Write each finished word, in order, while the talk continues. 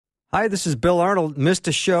Hi, this is Bill Arnold. Missed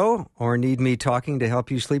a show or need me talking to help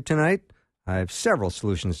you sleep tonight? I have several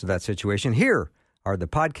solutions to that situation. Here are the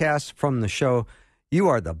podcasts from the show. You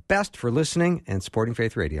are the best for listening and supporting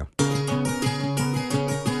Faith Radio.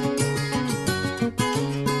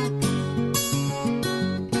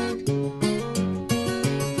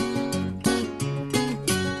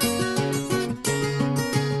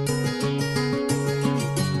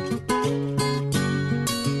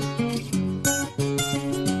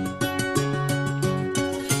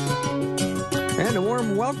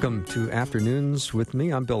 Welcome to Afternoons with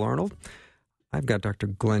me. I'm Bill Arnold. I've got Dr.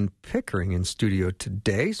 Glenn Pickering in studio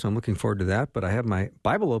today, so I'm looking forward to that. But I have my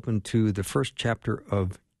Bible open to the first chapter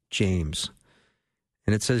of James.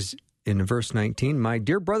 And it says in verse 19, "My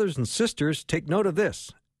dear brothers and sisters, take note of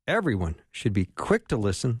this. Everyone should be quick to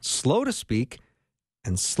listen, slow to speak,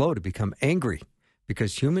 and slow to become angry,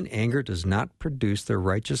 because human anger does not produce the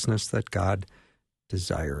righteousness that God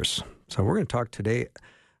desires." So we're going to talk today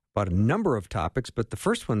about a number of topics, but the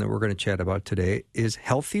first one that we're going to chat about today is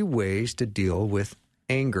healthy ways to deal with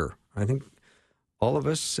anger. I think all of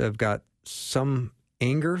us have got some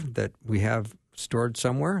anger that we have stored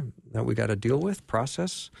somewhere that we got to deal with,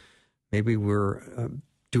 process. Maybe we're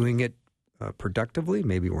doing it productively,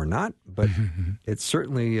 maybe we're not, but it's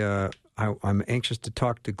certainly, I'm anxious to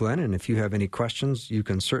talk to Glenn, and if you have any questions, you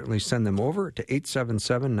can certainly send them over to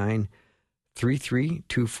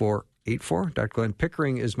 877-933-2484. Dr. Glenn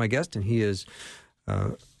Pickering is my guest, and he is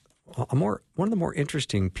one of the more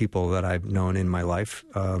interesting people that I've known in my life.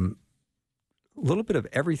 A little bit of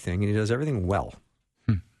everything, and he does everything well.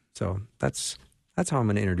 So that's how I'm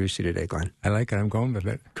going to introduce you today, Glenn. I like it. I'm going with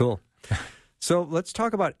it. Cool. So let's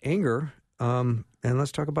talk about anger, and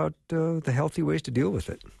let's talk about the healthy ways to deal with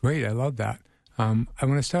it. Great. I love that. I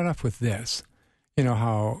want to start off with this. You know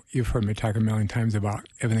how you've heard me talk a million times about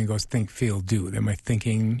everything goes think, feel, do. That my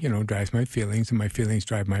thinking, drives my feelings, and my feelings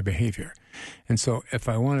drive my behavior. And so if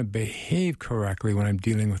I want to behave correctly when I'm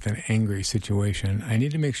dealing with an angry situation, I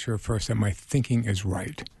need to make sure first that my thinking is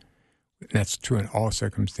right. That's true in all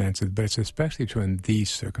circumstances, but it's especially true in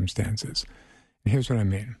these circumstances. And here's what I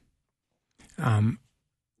mean.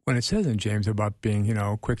 When it says in James about being,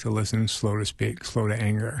 quick to listen, slow to speak, slow to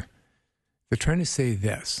anger, they're trying to say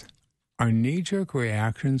this. Our knee-jerk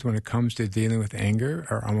reactions when it comes to dealing with anger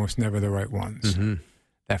are almost never the right ones. Mm-hmm.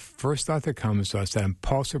 That first thought that comes to us, that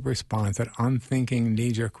impulsive response, that unthinking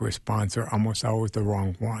knee-jerk response are almost always the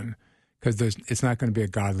wrong one, because it's not going to be a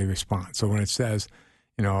godly response. So when it says,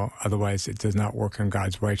 otherwise it does not work on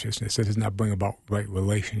God's righteousness, it does not bring about right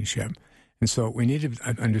relationship. And so we need to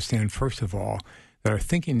understand, first of all, that our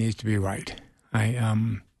thinking needs to be right.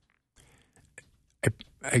 I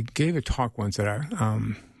gave a talk once at our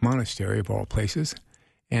monastery, of all places,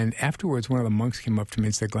 and afterwards one of the monks came up to me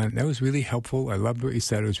and said, "Glenn, that was really helpful. I loved what you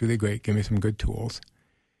said. It was really great. Give me some good tools."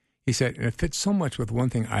 He said, and it fits so much with one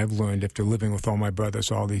thing I've learned after living with all my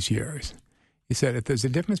brothers all these years. He said, if there's a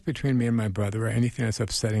difference between me and my brother or anything that's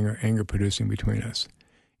upsetting or anger-producing between us,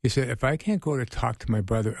 he said, if I can't go to talk to my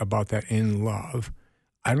brother about that in love,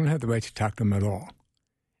 I don't have the right to talk to him at all.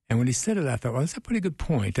 And when he said it, I thought, well, that's a pretty good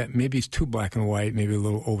point. That maybe it's too black and white, maybe a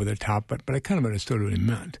little over the top, but I kind of understood what he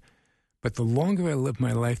meant. But the longer I live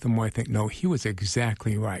my life, the more I think, no, he was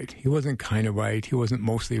exactly right. He wasn't kind of right. He wasn't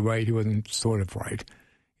mostly right. He wasn't sort of right.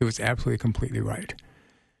 He was absolutely, completely right.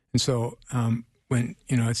 And so when,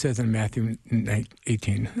 it says in Matthew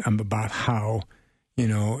 18 about how,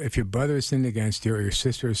 if your brother has sinned against you or your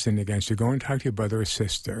sister has sinned against you, go and talk to your brother or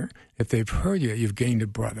sister. If they've heard you, you've gained a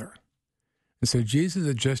brother. And so Jesus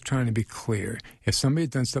is just trying to be clear. If somebody's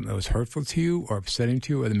done something that was hurtful to you or upsetting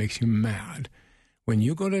to you or that makes you mad, when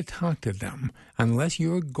you go to talk to them, unless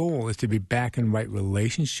your goal is to be back in right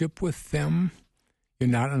relationship with them, you're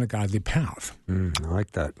not on a godly path. I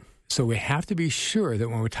like that. So we have to be sure that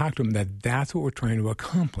when we talk to them, that that's what we're trying to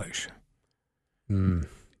accomplish. And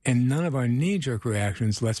none of our knee-jerk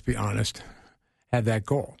reactions, let's be honest, have that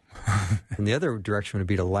goal. And the other direction would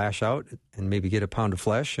be to lash out and maybe get a pound of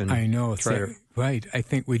flesh and I know, right. I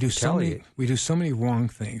think we do so many wrong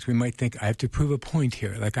things. We might think I have to prove a point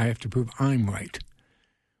here, like I have to prove I'm right.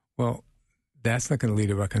 Well, that's not going to lead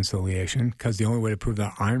to reconciliation, because the only way to prove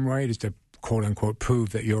that I'm right is to quote unquote prove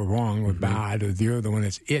that you're wrong or bad, or you're the one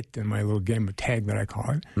that's it in my little game of tag that I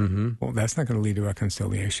call it. Well, that's not going to lead to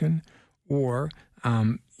reconciliation. Or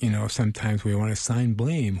sometimes we want to assign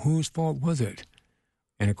blame. Whose fault was it?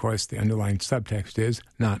 And, of course, the underlying subtext is,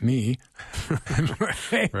 not me.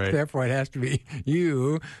 Right? Therefore, it has to be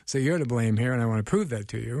you. So you're to blame here, and I want to prove that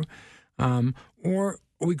to you. Or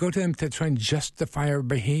we go to them to try and justify our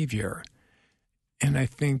behavior. And I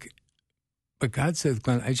think, but God says,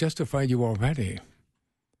 Glenn, I justified you already.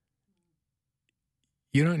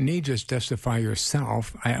 you don't need to just justify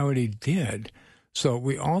yourself. I already did. So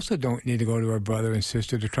we also don't need to go to our brother and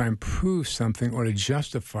sister to try and prove something or to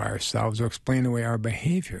justify ourselves or explain away our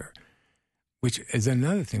behavior, which is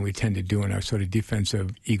another thing we tend to do in our sort of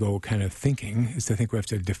defensive ego kind of thinking, is to think we have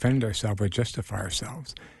to defend ourselves or justify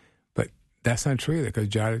ourselves. But that's not true, because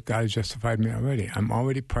God has justified me already. I'm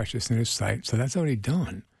already precious in His sight, so that's already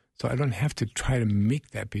done. So I don't have to try to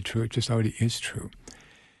make that be true. It just already is true.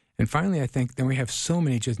 And finally, I think then we have so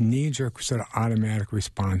many just knee-jerk sort of automatic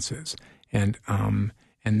responses. And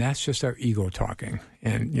that's just our ego talking.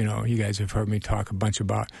 And, you guys have heard me talk a bunch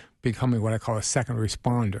about becoming what I call a second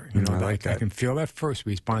responder. I can feel that first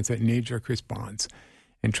response, that knee-jerk response.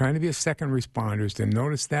 And trying to be a second responder is to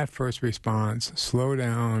notice that first response, slow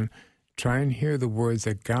down, try and hear the words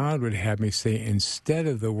that God would have me say instead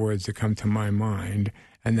of the words that come to my mind,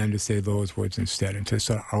 and then to say those words instead, and to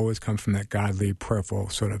sort of always come from that godly, prayerful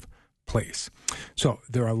sort of place. So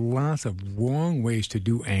there are lots of wrong ways to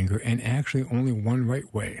do anger, and actually only one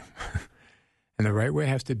right way. And the right way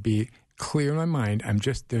has to be clear in my mind.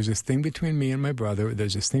 There's this thing between me and my brother,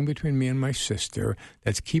 there's this thing between me and my sister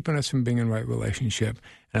that's keeping us from being in right relationship,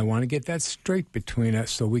 and I want to get that straight between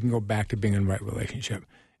us so we can go back to being in right relationship.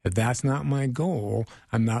 If that's not my goal,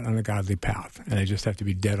 I'm not on a godly path, and I just have to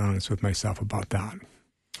be dead honest with myself about that.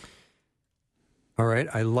 All right,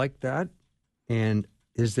 I like that. And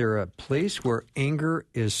is there a place where anger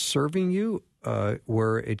is serving you,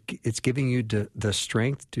 where it's giving you the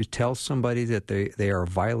strength to tell somebody that they are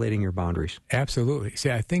violating your boundaries? Absolutely.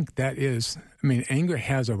 See, I think anger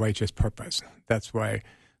has a righteous purpose. That's why.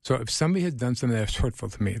 So if somebody has done something that's hurtful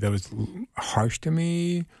to me, that was harsh to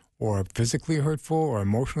me, or physically hurtful, or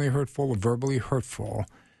emotionally hurtful, or verbally hurtful,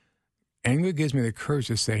 anger gives me the courage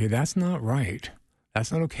to say, hey, that's not right.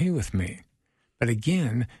 That's not okay with me. But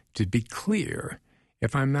again, to be clear,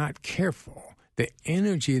 if I'm not careful, the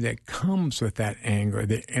energy that comes with that anger,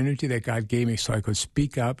 the energy that God gave me so I could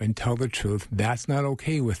speak up and tell the truth, that's not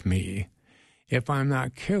okay with me. If I'm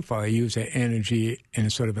not careful, I use that energy in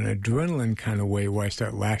sort of an adrenaline kind of way where I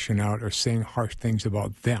start lashing out or saying harsh things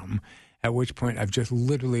about them, at which point I've just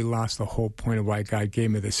literally lost the whole point of why God gave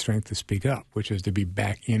me the strength to speak up, which is to be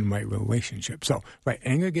back in right relationship. So,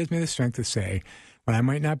 anger gives me the strength to say, when I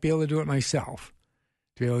might not be able to do it myself,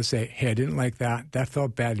 to be able to say, hey, I didn't like that. That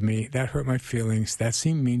felt bad to me. That hurt my feelings. That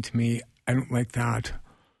seemed mean to me. I don't like that.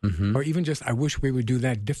 Mm-hmm. Or even just, I wish we would do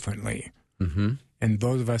that differently. Mm-hmm. And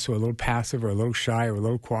those of us who are a little passive or a little shy or a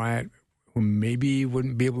little quiet, who maybe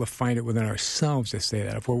wouldn't be able to find it within ourselves to say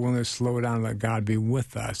that, if we're willing to slow down and let God be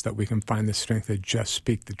with us, that we can find the strength to just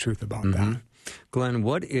speak the truth about that. Glenn,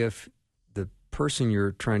 what if the person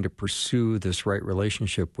you're trying to pursue this right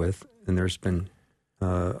relationship with, and there's been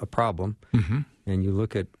a problem, and you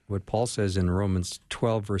look at what Paul says in Romans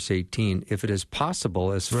 12, verse 18, if it is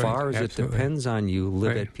possible, as far as it depends on you,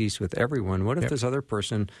 live at peace with everyone. What if this other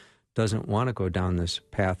person doesn't want to go down this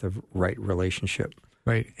path of right relationship?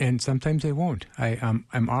 Right, and sometimes they won't.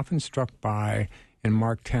 I'm often struck by, in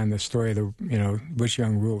Mark 10, the story of the rich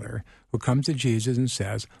young ruler who comes to Jesus and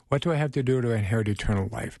says, what do I have to do to inherit eternal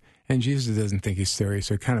life? And Jesus doesn't think he's serious,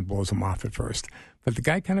 so it kind of blows him off at first. But the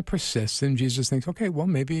guy kind of persists, and Jesus thinks, okay, well,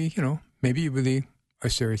 maybe you really are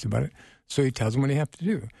serious about it. So he tells him what you have to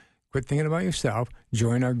do. Quit thinking about yourself,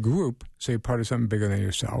 join our group so you're part of something bigger than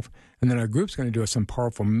yourself. And then our group's going to do some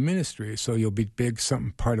powerful ministry so you'll be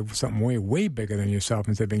part of something way, way bigger than yourself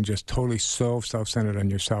instead of being just totally so self-centered on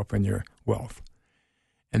yourself and your wealth.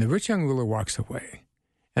 And the rich young ruler walks away.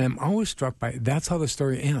 And I'm always struck by, that's how the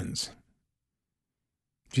story ends.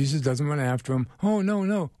 Jesus doesn't run after him. Oh,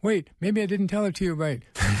 no, wait, maybe I didn't tell it to you right.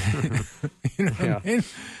 You know what I mean?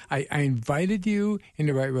 I invited you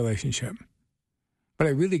into right relationship. But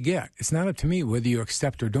I really get, it's not up to me whether you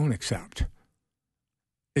accept or don't accept.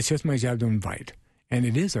 It's just my job to invite. And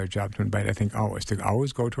it is our job to invite, I think, to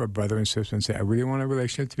always go to our brother and sister and say, I really want our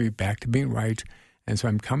relationship to be back to being right. And so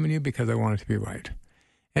I'm coming to you because I want it to be right.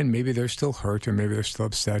 And maybe they're still hurt, or maybe they're still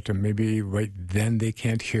upset, or maybe right then they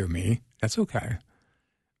can't hear me. That's okay.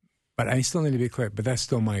 But I still need to be clear, but that's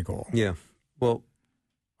still my goal. Yeah. Well,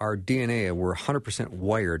 our DNA, we're 100%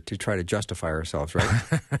 wired to try to justify ourselves, right?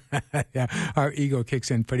 Yeah. Our ego kicks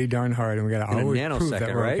in pretty darn hard, and we got to always prove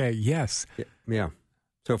that we're okay. Yes. Yeah.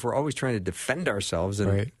 So if we're always trying to defend ourselves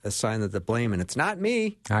and assign that the blame, and it's not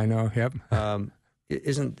me. I know, yep.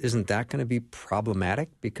 Isn't that going to be problematic?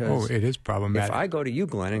 Because it is problematic. If I go to you,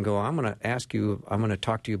 Glenn, and go, I'm going to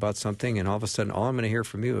talk to you about something, and all of a sudden all I'm going to hear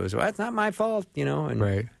from you is, well, it's not my fault, and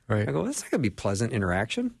right. I go, that's not going to be pleasant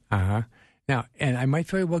interaction. Now, and I might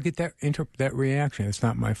very well get that reaction, it's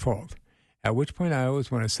not my fault. At which point I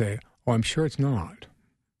always want to say, oh, I'm sure it's not.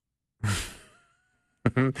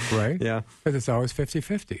 right? Yeah. Because it's always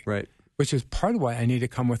 50-50. Right. Which is part of why I need to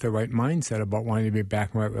come with the right mindset about wanting to be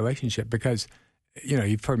back in the right relationship. Because,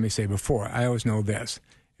 you've heard me say before, I always know this.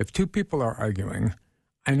 If two people are arguing,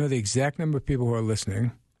 I know the exact number of people who are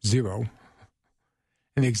listening, 0,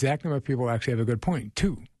 and the exact number of people who actually have a good point,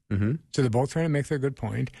 2. Mm-hmm. So they're both trying to make their good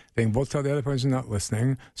point. They can both tell the other person not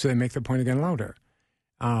listening, so they make their point again louder.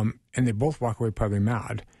 And they both walk away probably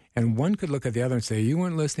mad. And one could look at the other and say, you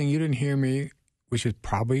weren't listening, you didn't hear me, which is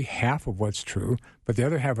probably half of what's true. But the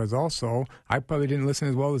other half is also, I probably didn't listen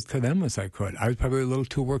as well to them as I could. I was probably a little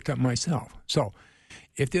too worked up myself. So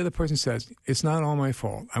if the other person says, it's not all my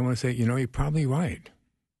fault, I want to say, you're probably right.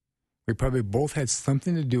 We probably both had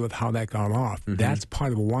something to do with how that got off. Mm-hmm. That's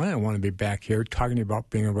part of why I want to be back here talking about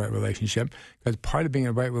being in a right relationship, because part of being in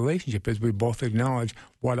a right relationship is we both acknowledge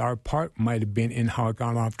what our part might have been in how it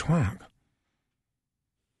got off track.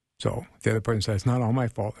 So if the other person says, it's not all my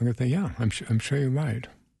fault, I'm going to say, yeah, I'm sure you're right.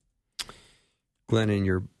 Glenn, in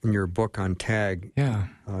your book on TAG,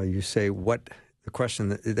 you say the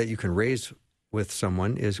question that you can raise with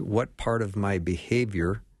someone is, what part of my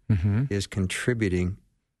behavior is contributing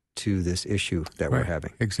to this issue that we're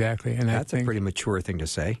having? Exactly. And that's a pretty mature thing to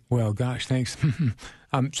say. Well, gosh, thanks.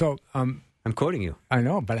 I'm quoting you. I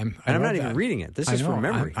know, but I'm not even reading it. This is from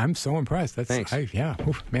memory. I'm so impressed. Thanks.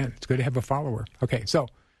 Man, it's good to have a follower. Okay, so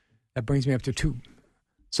that brings me up to 2.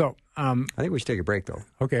 So I think we should take a break, though.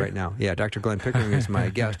 Okay. Right now. Yeah, Dr. Glenn Pickering is my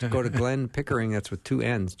guest. Go to Glenn Pickering, that's with 2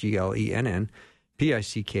 N's, GLENN,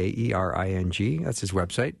 PICKERING. That's his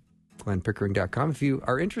website, glennpickering.com. If you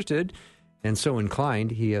are interested and so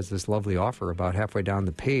inclined, he has this lovely offer about halfway down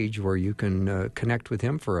the page where you can connect with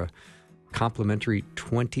him for a complimentary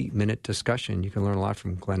 20-minute discussion. You can learn a lot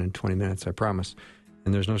from Glenn in 20 minutes, I promise.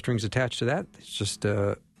 And there's no strings attached to that. It's just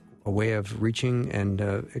a way of reaching and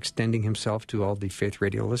extending himself to all the Faith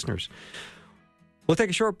Radio listeners. We'll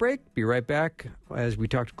take a short break. Be right back as we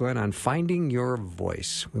talk to Glenn on finding your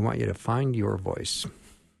voice. We want you to find your voice.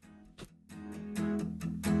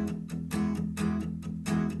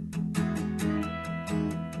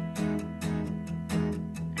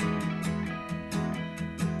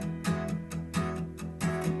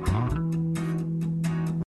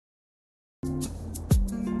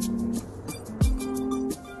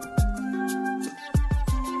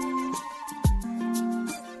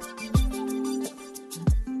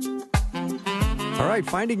 All right,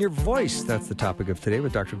 finding your voice. That's the topic of today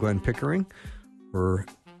with Dr. Glenn Pickering. We're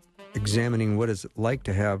examining what it's like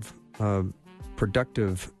to have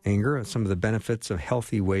productive anger, some of the benefits of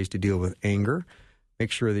healthy ways to deal with anger. Make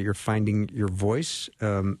sure that you're finding your voice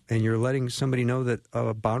and you're letting somebody know that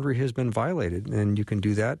a boundary has been violated. And you can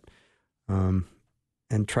do that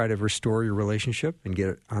and try to restore your relationship and get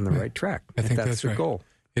it on the right track. I think that's the right. goal.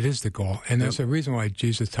 It is the goal. And there's a reason why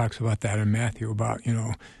Jesus talks about that in Matthew, about,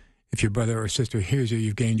 if your brother or sister hears you,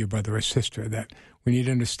 you've gained your brother or sister. That we need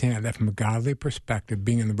to understand that from a godly perspective,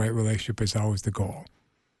 being in the right relationship is always the goal.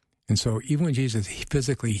 And so even when Jesus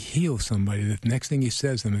physically heals somebody, the next thing he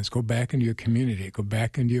says to them is, go back into your community, go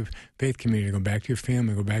back into your faith community, go back to your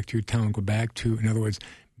family, go back to your town, go back to, in other words,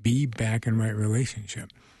 be back in right relationship.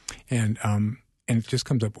 And it just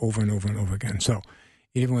comes up over and over and over again. So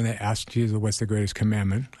even when they ask Jesus what's the greatest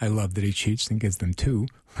commandment, I love that he cheats and gives them 2.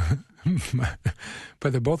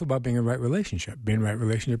 But they're both about being in right relationship, being in right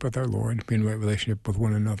relationship with our Lord, being in right relationship with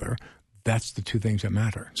one another. That's the 2 things that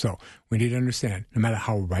matter. So we need to understand, no matter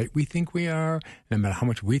how right we think we are, no matter how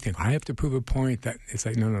much we think, I have to prove a point, that it's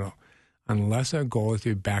like, no. Unless our goal is to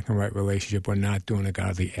be back in right relationship, we're not doing a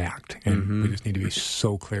godly act. And we just need to be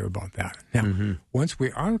so clear about that. Now, once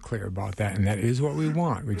we are clear about that, and that is what we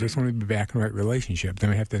want, we just want to be back in right relationship, then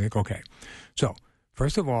we have to think, okay, so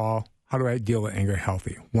first of all, how do I deal with anger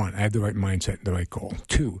healthy? 1, I have the right mindset, the right goal.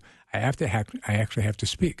 2, I actually have to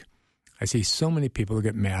speak. I see so many people who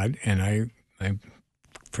get mad, and I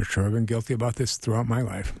for sure have been guilty about this throughout my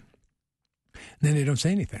life. And then they don't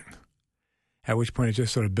say anything. At which point it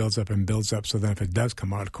just sort of builds up and builds up, so that if it does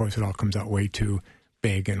come out, of course, it all comes out way too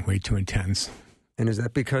big and way too intense. And is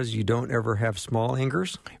that because you don't ever have small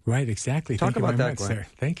angers? Right, exactly. Talk about that, Glenn.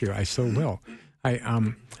 Thank you. I so will.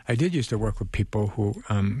 I did used to work with people who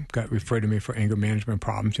got referred to me for anger management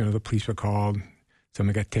problems. The police were called.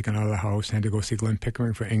 Someone got taken out of the house and had to go see Glenn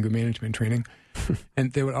Pickering for anger management training.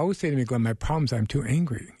 And they would always say to me, Glenn, my problem is I'm too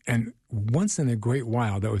angry. And once in a great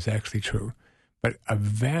while, that was actually true. But a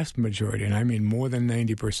vast majority, and I mean more than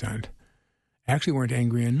 90%, actually weren't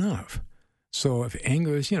angry enough. So if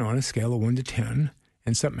anger is, on a scale of 1 to 10,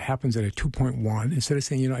 and something happens at a 2.1, instead of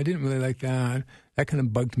saying, I didn't really like that, that kind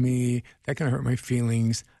of bugged me, that kind of hurt my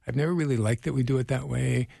feelings, I've never really liked that we do it that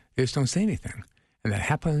way, they just don't say anything. And that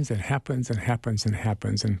happens and happens and happens and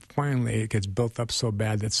happens. And finally, it gets built up so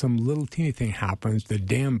bad that some little teeny thing happens, the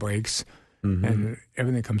dam breaks, and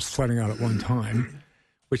everything comes flooding out at one time,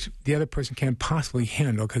 which the other person can't possibly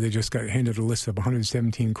handle because they just got handed a list of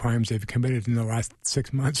 117 crimes they've committed in the last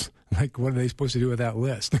 6 months. Like, what are they supposed to do with that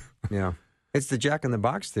list? Yeah. It's the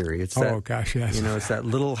Jack-in-the-Box theory. It's gosh, yes. It's that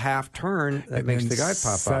little half turn that makes the guy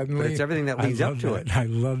pop up. But it's everything that leads up to it. I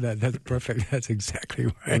love that. That's perfect. That's exactly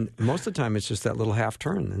right. And most of the time, it's just that little half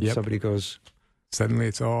turn, and somebody goes... Suddenly,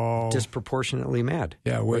 it's all... disproportionately mad.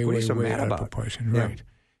 Yeah, way mad out about? of proportion. Right.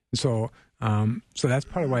 So that's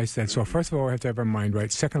part of why I said, so first of all, we have to have our mind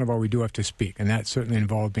right. Second of all, we do have to speak, and that certainly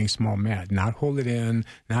involves being small mad. Not hold it in,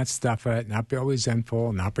 not stuff it, not be all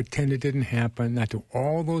resentful, not pretend it didn't happen, not do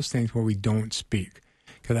all those things where we don't speak.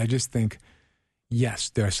 Because I just think, yes,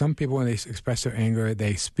 there are some people when they express their anger,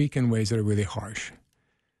 they speak in ways that are really harsh.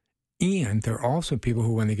 And there are also people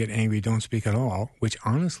who, when they get angry, don't speak at all, which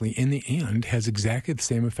honestly, in the end, has exactly the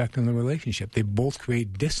same effect on the relationship. They both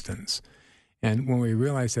create distance. And when we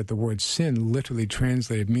realize that the word sin, literally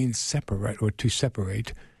translated, means separate or to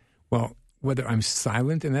separate, well, whether I'm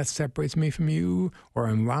silent and that separates me from you, or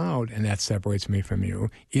I'm loud and that separates me from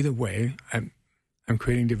you, either way, I'm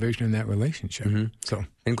creating division in that relationship. So,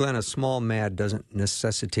 and Glenn, a small mad doesn't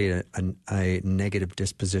necessitate a negative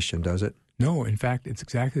disposition, does it? No, in fact, it's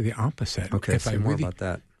exactly the opposite. Okay, say more about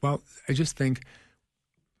that. Well, I just think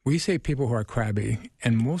we say people who are crabby,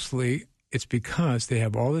 and mostly it's because they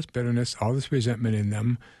have all this bitterness, all this resentment in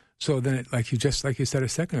them. So then, like you said a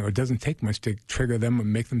second ago, it doesn't take much to trigger them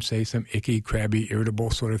and make them say some icky, crabby, irritable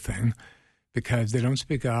sort of thing, because they don't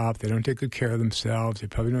speak up, they don't take good care of themselves, they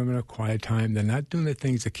probably don't have enough quiet time, they're not doing the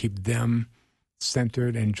things that keep them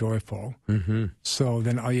centered and joyful. So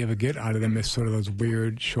then all you ever get out of them is sort of those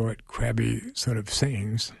weird, short, crabby sort of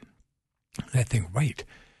sayings. And I think, right,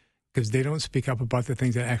 because they don't speak up about the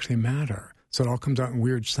things that actually matter. So it all comes out in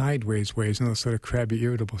weird sideways ways, in those sort of crabby,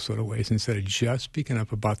 irritable sort of ways, instead of just speaking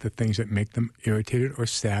up about the things that make them irritated or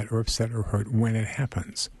sad or upset or hurt when it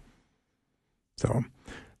happens. So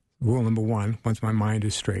rule number one, once my mind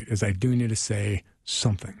is straight, is I do need to say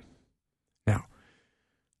something. Now,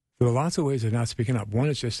 there are lots of ways of not speaking up. One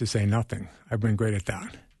is just to say nothing. I've been great at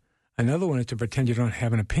that. Another one is to pretend you don't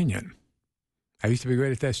have an opinion. I used to be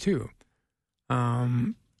great at this too.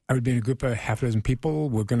 I would be in a group of half a dozen people.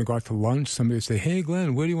 We're going to go out to lunch. Somebody would say, "Hey,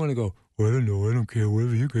 Glenn, where do you want to go?" "Well, I don't know. I don't care.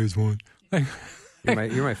 Whatever you guys want."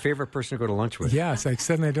 You're my favorite person to go to lunch with. Yes, like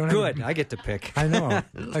suddenly I don't Good, I get to pick. I know.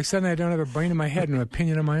 Like suddenly I don't have a brain in my head and an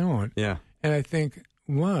opinion of my own. Yeah. And I think,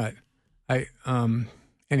 what?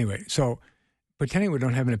 Anyway, so pretending we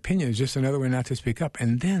don't have an opinion is just another way not to speak up.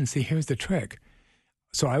 And then, see, here's the trick.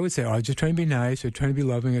 So I would say, I was just trying to be nice, or trying to be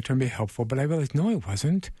loving, or trying to be helpful. But I realized, no, I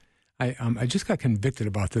wasn't. I just got convicted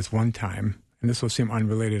about this one time, and this will seem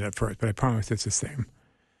unrelated at first, but I promise it's the same.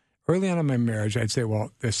 Early on in my marriage, I'd say, well,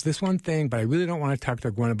 there's this one thing, but I really don't want to talk to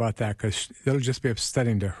Gwen about that because it'll just be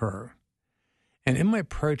upsetting to her. And in my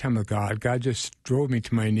prayer time with God, God just drove me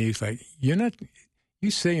to my knees like, you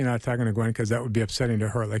say you're not talking to Gwen because that would be upsetting to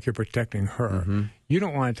her, like you're protecting her. You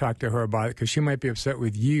don't want to talk to her about it because she might be upset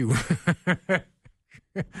with you.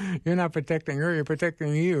 You're not protecting her, you're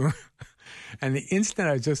protecting you. And the instant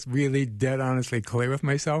I was just really dead honestly clear with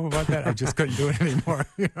myself about that, I just couldn't do it anymore.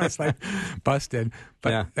 It's like busted.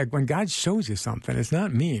 But like when God shows you something, it's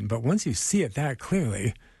not mean, but once you see it that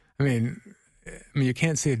clearly, I mean, you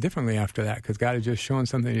can't see it differently after that because God has just shown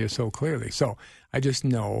something to you so clearly. So I just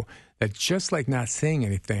know that just like not saying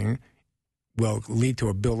anything will lead to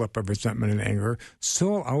a buildup of resentment and anger,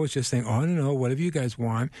 so I was just saying, I don't know, whatever you guys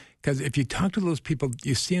want. Because if you talk to those people,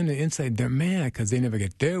 you see on the inside, they're mad because they never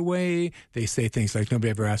get their way. They say things like, nobody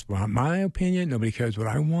ever asked about my opinion. Nobody cares what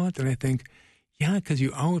I want. And I think, yeah, because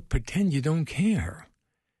you always pretend you don't care.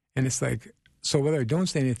 And it's like, so whether I don't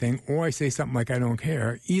say anything or I say something like I don't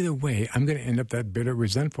care, either way, I'm going to end up that bitter,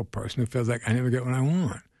 resentful person who feels like I never get what I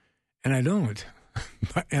want. And I don't.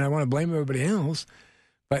 And I want to blame everybody else.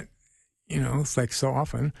 But it's like so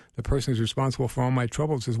often the person who's responsible for all my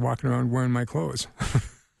troubles is walking around wearing my clothes.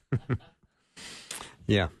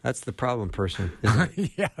 Yeah, that's the problem person. Isn't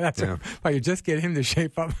it? Yeah, that's well, you just get him to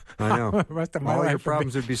shape up. I know. The rest of my all life your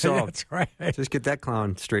problems would be solved. That's right. Just get that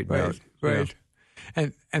clown straightened out. Right.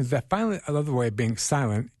 And that finally, another way of being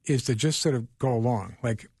silent is to just sort of go along.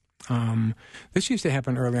 Like, this used to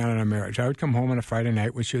happen early on in our marriage. I would come home on a Friday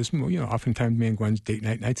night, which is, oftentimes me and Gwen's date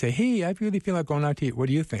night, and I'd say, "Hey, I really feel like going out to eat. What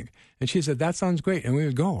do you think?" And she said, "That sounds great." And we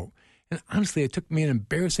would go. And honestly, it took me an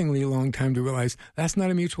embarrassingly long time to realize that's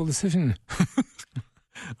not a mutual decision.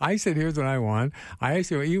 I said, "Here's what I want." I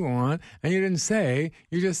asked you what you want, and you didn't say.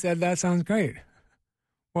 You just said, "That sounds great."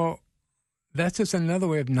 Well, that's just another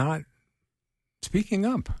way of not speaking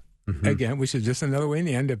up. Mm-hmm. Again, which is just another way in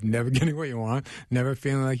the end of never getting what you want, never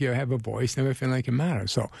feeling like you have a voice, never feeling like you matter.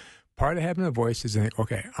 So part of having a voice is think,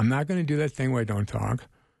 okay, I'm not going to do that thing where I don't talk.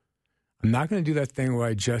 I'm not going to do that thing where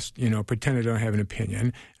I just, pretend I don't have an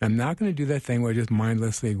opinion. I'm not going to do that thing where I just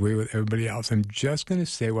mindlessly agree with everybody else. I'm just going to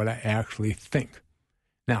say what I actually think.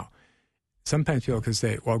 Now, sometimes people can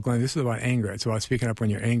say, well, Glenn, this is about anger. It's about speaking up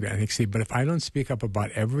when you're angry. I think, see, but if I don't speak up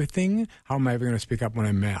about everything, how am I ever going to speak up when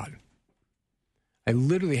I'm mad? I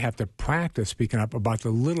literally have to practice speaking up about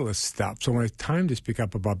the littlest stuff. So when it's time to speak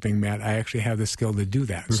up about being mad, I actually have the skill to do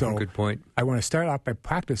that. So good point. I want to start off by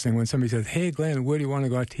practicing when somebody says, hey, Glenn, where do you want to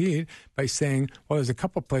go out to eat? By saying, well, there's a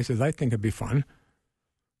couple places I think would be fun.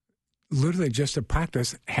 Literally just to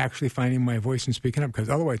practice actually finding my voice and speaking up, because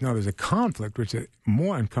otherwise, now there's a conflict, which is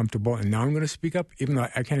more uncomfortable, and now I'm going to speak up, even though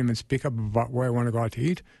I can't even speak up about where I want to go out to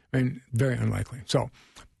eat. I mean, very unlikely. So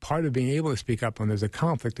part of being able to speak up when there's a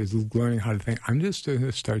conflict is learning how to think, I'm just going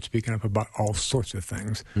to start speaking up about all sorts of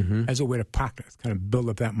things as a way to practice, kind of build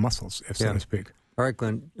up that muscle, so to speak. All right,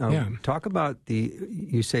 Glenn, talk about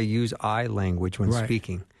you say use I language when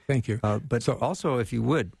speaking. Thank you. But also, if you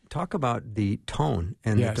would, talk about the tone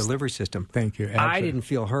and the delivery system. Thank you. Absolutely. I didn't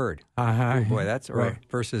feel heard. Oh, boy, that's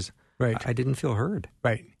versus I didn't feel heard.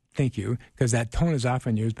 Right. Thank you. Because that tone is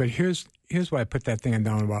often used. But here's why I put that thing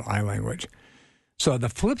down about I language. So the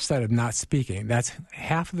flip side of not speaking, that's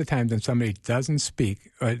half of the time that somebody doesn't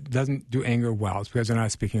speak or doesn't do anger well, it's because they're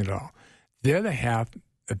not speaking at all. The other half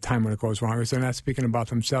the time when it goes wrong is they're not speaking about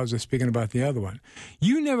themselves, they're speaking about the other one.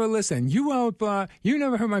 You never listen. You you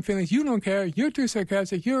never hurt my feelings. You don't care. You're too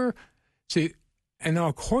sarcastic. See, and now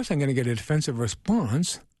of course I'm going to get a defensive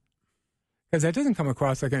response because that doesn't come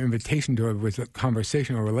across like an invitation to a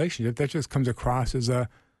conversation or relationship. That just comes across as a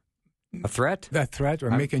threat? That threat,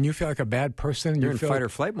 or making you feel like a bad person. You're in fight or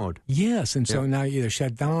flight mode. Yes, and so now you either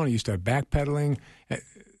shut down or you start backpedaling.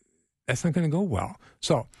 That's not going to go well.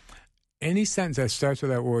 So any sentence that starts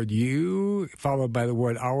with that word you, followed by the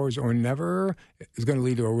word ours or never, is going to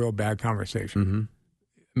lead to a real bad conversation. Mm-hmm.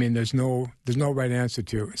 I mean, there's no right answer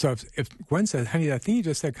to it. So if Gwen says, honey, that thing you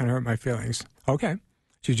just said kind of hurt my feelings. Okay.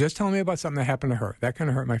 She's just telling me about something that happened to her. That kind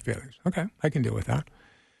of hurt my feelings. Okay, I can deal with that.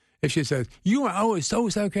 If she says, you are always so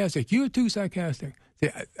sarcastic, you're too sarcastic.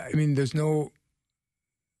 I mean, I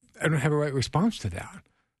don't have a right response to that.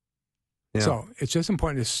 Yeah. So it's just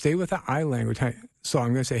important to stay with the I language. So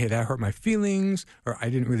I'm going to say, hey, that hurt my feelings, or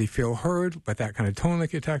I didn't really feel heard, but that kind of tone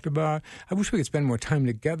like you talked about. I wish we could spend more time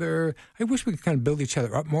together. I wish we could kind of build each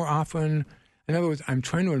other up more often. In other words, I'm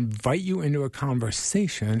trying to invite you into a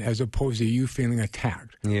conversation as opposed to you feeling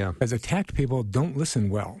attacked. Yeah. Because attacked people don't listen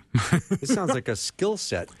well. This sounds like a skill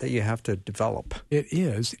set that you have to develop. It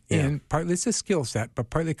is. Yeah. And partly it's a skill set, but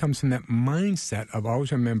partly it comes from that mindset of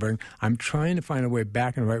always remembering I'm trying to find a way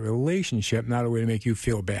back in the right relationship, not a way to make you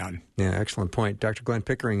feel bad. Yeah, excellent point. Dr. Glenn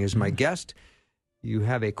Pickering is my guest. You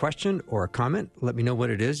have a question or a comment, let me know what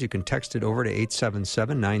it is. You can text it over to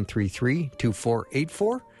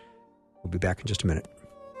 877-933-2484. We'll be back in just a minute.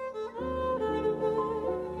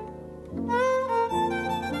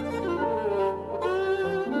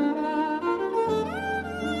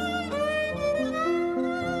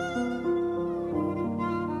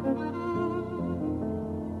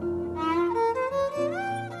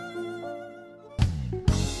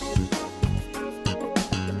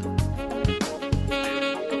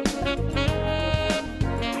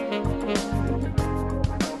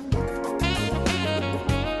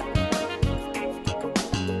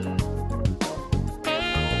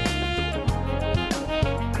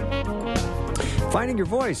 Finding your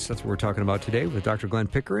voice, that's what we're talking about today with Dr. Glenn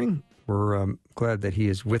Pickering. We're glad that he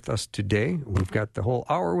is with us today. We've got the whole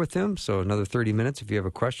hour with him, so another 30 minutes. If you have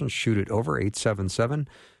a question, shoot it over,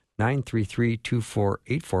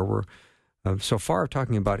 877-933-2484. We're so far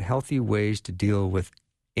talking about healthy ways to deal with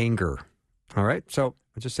anger. All right, so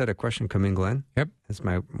I just had a question come in, Glenn. Yep. That's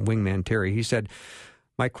my wingman, Terry. He said,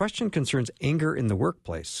 my question concerns anger in the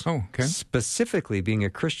workplace. Oh, okay. Specifically being a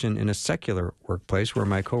Christian in a secular workplace where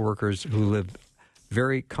my coworkers who live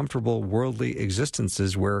very comfortable worldly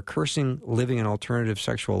existences where cursing, living an alternative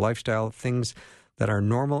sexual lifestyle, things that are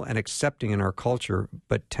normal and accepting in our culture,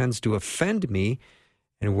 but tends to offend me,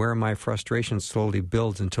 and where my frustration slowly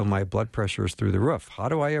builds until my blood pressure is through the roof. How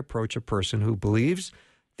do I approach a person who believes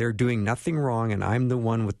they're doing nothing wrong and I'm the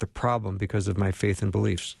one with the problem because of my faith and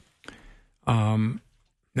beliefs? Now,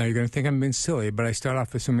 you're going to think I'm being silly, but I start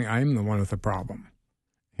off assuming I'm the one with the problem.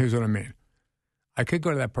 Here's what I mean. I could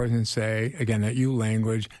go to that person and say, again, that you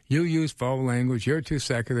language, you use foul language, you're too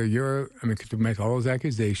secular, could make all those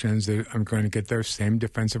accusations. I'm going to get their same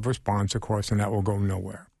defensive response, of course, and that will go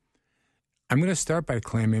nowhere. I'm going to start by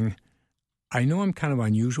claiming, I know I'm kind of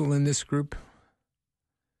unusual in this group,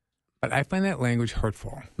 but I find that language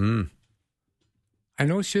hurtful. I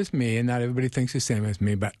know it's just me, and not everybody thinks the same as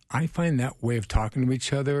me, but I find that way of talking to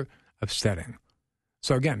each other upsetting.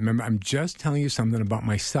 So again, remember, I'm just telling you something about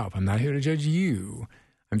myself. I'm not here to judge you.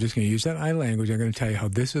 I'm just going to use that I language. I'm going to tell you how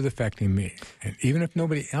this is affecting me. And even if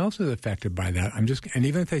nobody else is affected by that, and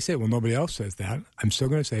even if they say, well, nobody else says that, I'm still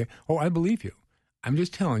going to say, oh, I believe you. I'm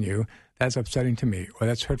just telling you that's upsetting to me, or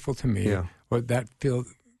that's hurtful to me, or that feels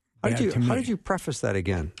bad to me. How did you preface that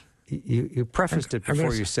again? You prefaced it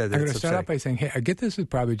before you said that. I'm going to start out by saying, hey, I get this is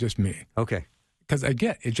probably just me. Okay. Because I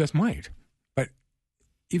get it just might. But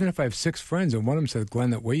even if I have 6 friends and one of them says,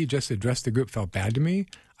 Glenn, that way you just addressed the group felt bad to me,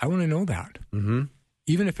 I want to know that. Mm-hmm.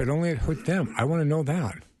 Even if it only hurt them, I want to know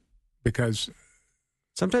that. Because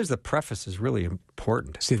sometimes the preface is really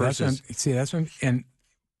important. That's what and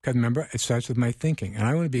because remember, it starts with my thinking. And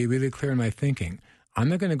I want to be really clear in my thinking. I'm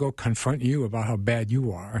not going to go confront you about how bad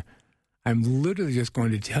you are. I'm literally just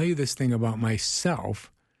going to tell you this thing about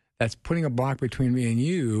myself that's putting a block between me and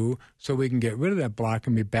you so we can get rid of that block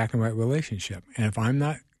and be back in the right relationship. And if I'm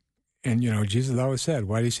not, and Jesus always said,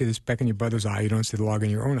 why do you see the speck in your brother's eye? You don't see the log in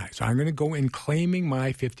your own eye. So I'm going to go in claiming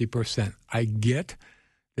my 50%. I get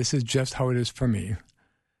this is just how it is for me.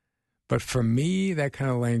 But for me, that kind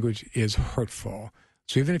of language is hurtful.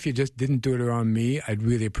 So even if you just didn't do it around me, I'd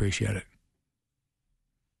really appreciate it.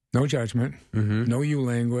 No judgment, no you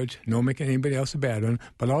language, no making anybody else a bad one,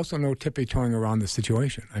 but also no tippy-toeing around the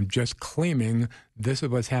situation. I'm just claiming this is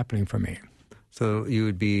what's happening for me. So you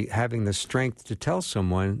would be having the strength to tell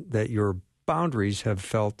someone that your boundaries have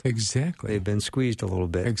felt they've been squeezed a little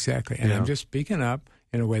bit. Exactly. And I'm just speaking up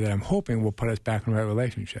in a way that I'm hoping will put us back in the right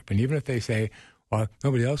relationship. And even if they say, well,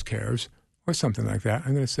 nobody else cares, or something like that,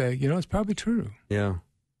 I'm going to say, it's probably true. Yeah.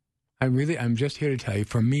 I'm just here to tell you,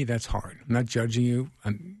 for me, that's hard. I'm not judging you.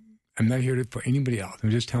 I'm not here for anybody else. I'm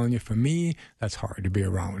just telling you, for me, that's hard to be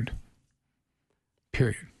around.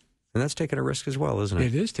 Period. And that's taking a risk as well, isn't it?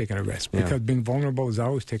 It is taking a risk, because being vulnerable is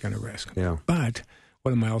always taking a risk. Yeah. But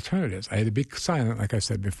what are my alternatives? I either be silent, like I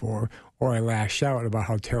said before, or I lash out about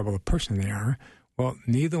how terrible a person they are. Well,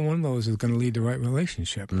 neither one of those is going to lead to the right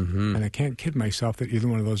relationship. Mm-hmm. And I can't kid myself that either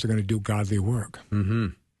one of those are going to do godly work. Mm-hmm.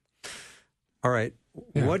 All right.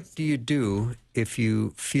 Yeah. What do you do if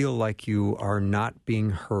you feel like you are not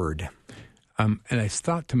being heard? And I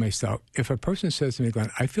thought to myself, if a person says to me,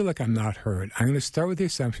 Glenn, I feel like I'm not heard, I'm going to start with the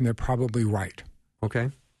assumption they're probably right.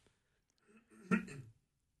 Okay.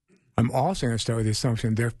 I'm also going to start with the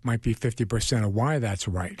assumption there might be 50% of why that's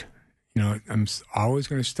right. I'm always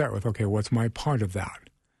going to start with, okay, what's my part of that?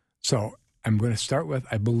 So I'm going to start with,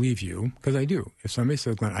 I believe you, because I do. If somebody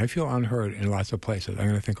says, Glenn, I feel unheard in lots of places, I'm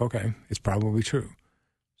going to think, okay, it's probably true.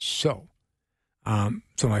 So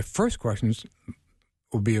my first questions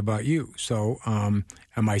will be about you. So am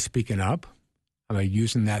I speaking up? Am I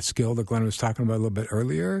using that skill that Glenn was talking about a little bit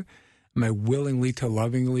earlier? Am I willingly to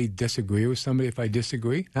lovingly disagree with somebody if I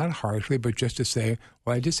disagree? Not harshly, but just to say,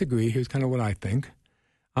 well, I disagree. Here's kind of what I think.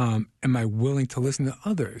 Am I willing to listen to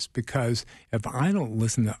others? Because if I don't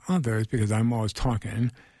listen to others because I'm always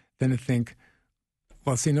talking, then I think,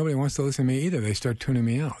 well, see, nobody wants to listen to me either. They start tuning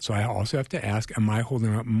me out. So I also have to ask, am I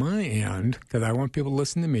holding up my end? Because I want people to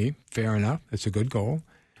listen to me. Fair enough. It's a good goal.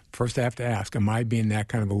 First, I have to ask, am I being that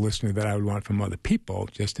kind of a listener that I would want from other people,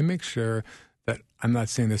 just to make sure that I'm not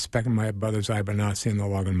seeing the speck in my brother's eye but not seeing the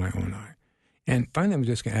log in my own eye? And finally, I'm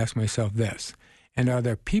just going to ask myself this. And are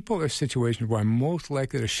there people or situations where I'm most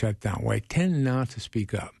likely to shut down, where I tend not to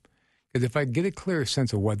speak up? Because if I get a clearer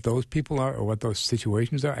sense of what those people are or what those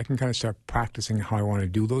situations are, I can kind of start practicing how I want to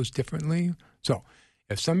do those differently. So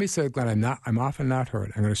if somebody says, Glenn, I'm often not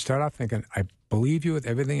heard, I'm going to start off thinking, I believe you with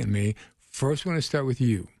everything in me. First, we're going to start with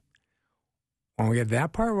you. When we get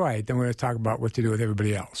that part right, then we're going to talk about what to do with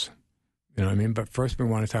everybody else. You know what I mean? But first, we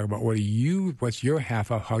want to talk about what's your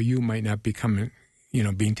half of how you might not become,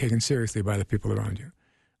 being taken seriously by the people around you.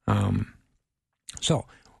 So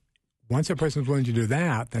once a person's willing to do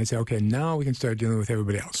that, then I say, okay, now we can start dealing with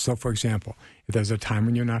everybody else. So, for example, if there's a time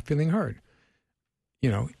when you're not feeling heard,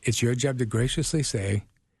 it's your job to graciously say,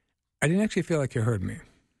 I didn't actually feel like you heard me.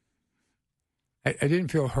 I didn't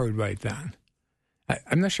feel heard right then.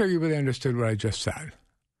 I'm not sure you really understood what I just said.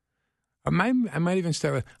 I might even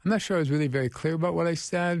start with, I'm not sure I was really very clear about what I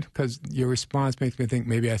said, because your response makes me think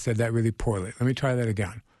maybe I said that really poorly. Let me try that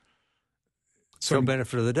again. So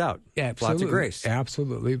benefit of the doubt. Yeah, absolutely. Lots of grace.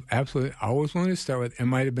 Absolutely. Absolutely. Always wanted to start with, it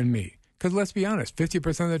might have been me. Because let's be honest,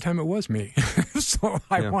 50% of the time it was me. So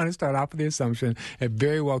I want to start off with the assumption it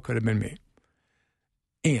very well could have been me.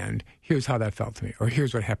 And here's how that felt to me, or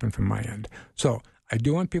here's what happened from my end. So I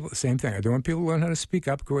do want people, same thing, I do want people to learn how to speak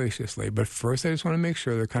up graciously, but first I just want to make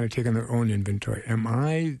sure they're kind of taking their own inventory. Am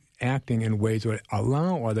I acting in ways that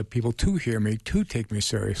allow other people to hear me, to take me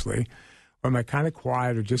seriously? Or am I kind of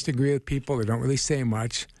quiet or just agree with people that don't really say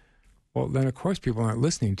much? Well, then, of course, people aren't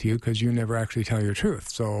listening to you because you never actually tell your truth.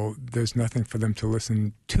 So there's nothing for them to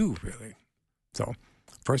listen to, really. So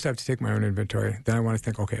first I have to take my own inventory. Then I want to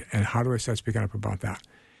think, okay, and how do I start speaking up about that?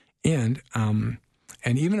 And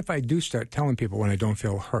even if I do start telling people when I don't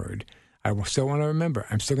feel heard, I will still want to remember,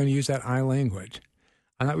 I'm still going to use that I language.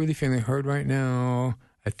 I'm not really feeling heard right now.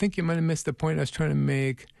 I think you might have missed the point I was trying to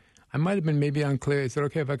make. I might have been maybe unclear. Is it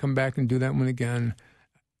okay if I come back and do that one again?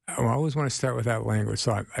 I always want to start with that language.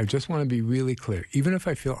 So I just want to be really clear. Even if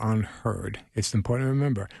I feel unheard, it's important to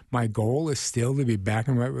remember, my goal is still to be back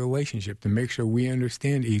in the right relationship, to make sure we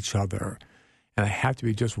understand each other. And I have to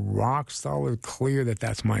be just rock solid clear that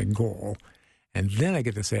that's my goal. And then I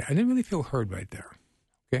get to say, I didn't really feel heard right there.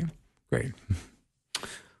 Okay? Great.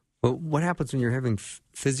 Well, what happens when you're having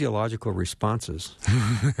physiological responses?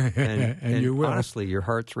 and you will. Honestly, your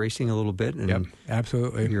heart's racing a little bit. And yep,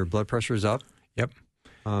 absolutely. Your blood pressure's up. Yep.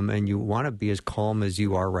 And you want to be as calm as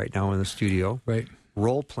you are right now in the studio. Right.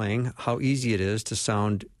 Role-playing, how easy it is to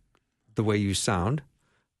sound the way you sound,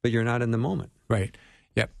 but you're not in the moment. Right.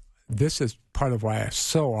 Yep. This is part of why I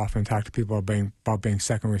so often talk to people about being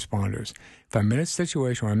second responders. If I'm in a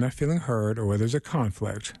situation where I'm not feeling heard or where there's a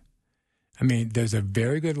conflict, I mean, there's a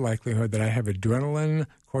very good likelihood that I have adrenaline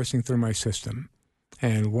coursing through my system.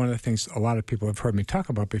 And one of the things a lot of people have heard me talk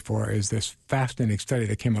about before is this fascinating study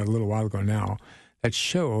that came out a little while ago now that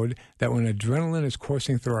showed that when adrenaline is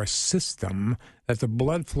coursing through our system, that the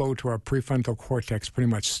blood flow to our prefrontal cortex pretty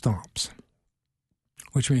much stops,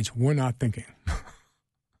 which means we're not thinking.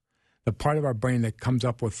 The part of our brain that comes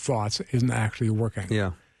up with thoughts isn't actually working.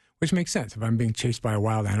 Yeah. Which makes sense. If I'm being chased by a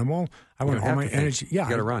wild animal, I want all my energy. Yeah, you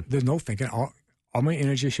got to run. There's no thinking. All my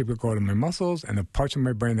energy should go to my muscles and the parts of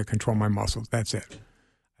my brain that control my muscles. That's it.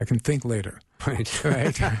 I can think later. Right.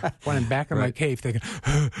 When I'm back in my cave thinking,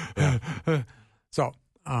 So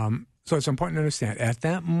it's important to understand, at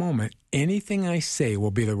that moment, anything I say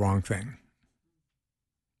will be the wrong thing.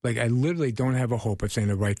 Like, I literally don't have a hope of saying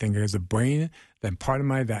the right thing because the brain, that part of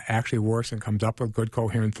my that actually works and comes up with good,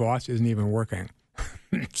 coherent thoughts, isn't even working.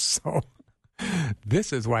 So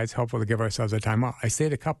this is why it's helpful to give ourselves a time out. I say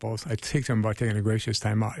to couples, I teach them about taking a gracious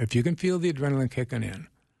time out. If you can feel the adrenaline kicking in,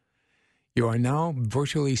 you are now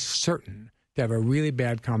virtually certain to have a really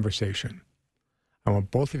bad conversation. I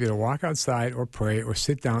want both of you to walk outside or pray or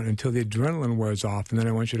sit down until the adrenaline wears off, and then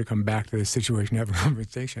I want you to come back to the situation and have a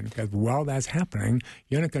conversation, because while that's happening,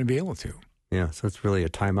 you're not going to be able to. Yeah, so it's really a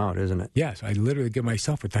timeout, isn't it? Yes, I literally give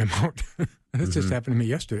myself a timeout. This just happened to me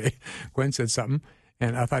yesterday. Gwen said something,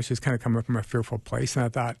 and I thought she was kind of coming from a fearful place, and I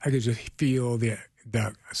thought I could just feel the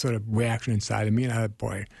sort of reaction inside of me, and I thought,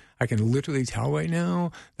 boy, I can literally tell right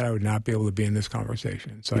now that I would not be able to be in this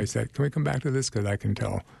conversation. So I said, can we come back to this? Because I can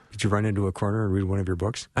tell. Did you run into a corner and read one of your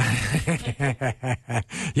books?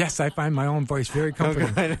 Yes, I find my own voice very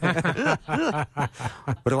comforting.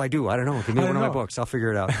 What do? I don't know. Give me one of my books. I'll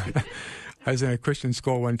figure it out. I was in a Christian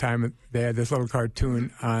school one time, and they had this little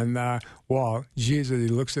cartoon on the wall. Jesus, he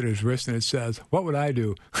looks at his wrist, and it says, "What would I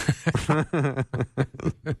do?"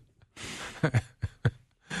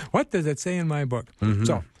 What does it say in my book?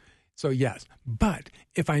 Mm-hmm. So yes. But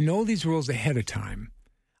if I know these rules ahead of time,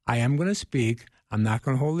 I am going to speak. I'm not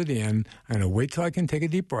going to hold it in. I'm going to wait till I can take a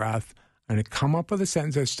deep breath. I'm going to come up with a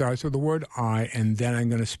sentence that starts with the word I, and then I'm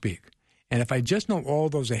going to speak. And if I just know all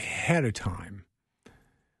those ahead of time,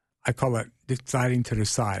 I call it deciding to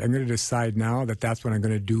decide. I'm going to decide now that that's what I'm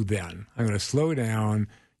going to do then. I'm going to slow down,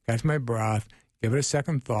 catch my breath, give it a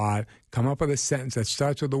second thought, come up with a sentence that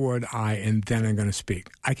starts with the word I, and then I'm going to speak.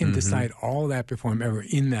 I can decide all that before I'm ever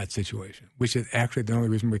in that situation, which is actually the only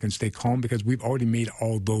reason we can stay calm, because we've already made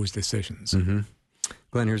all those decisions. Mm-hmm.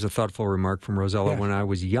 Glenn, here's a thoughtful remark from Rosella. Yeah. When I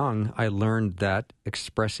was young, I learned that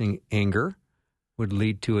expressing anger would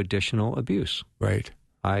lead to additional abuse. Right.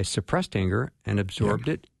 I suppressed anger and absorbed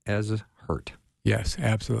it as a hurt. Yes,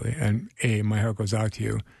 absolutely. And A, my heart goes out to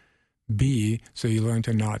you. B, so you learn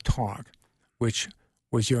to not talk, which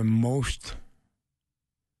was your most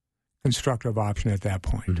constructive option at that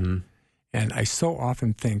point. Mm-hmm. And I so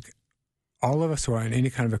often think all of us who are on any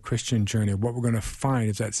kind of a Christian journey, what we're going to find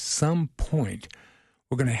is at some point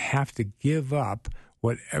we're going to have to give up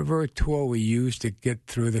whatever tool we use to get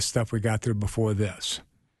through the stuff we got through before this.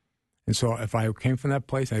 And so if I came from that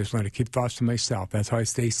place, I just learned to keep thoughts to myself. That's how I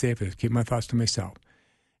stay safe, is keep my thoughts to myself.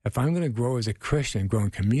 If I'm going to grow as a Christian, grow in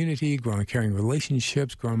community, grow in caring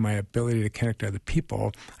relationships, grow in my ability to connect to other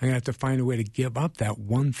people, I'm going to have to find a way to give up that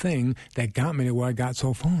one thing that got me to where I got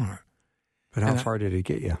so far. But how far did it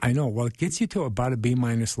get you? I know. Well, it gets you to about a B-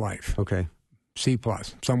 life. Okay. C+,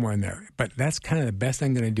 somewhere in there. But that's kind of the best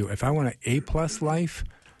I'm going to do. If I want an A+ life,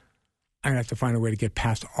 I'm going to have to find a way to get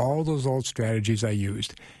past all those old strategies I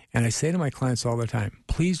used. And I say to my clients all the time,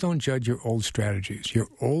 please don't judge your old strategies. Your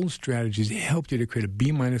old strategies helped you to create a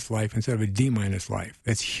B- life instead of a D- life.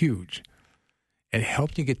 That's huge. It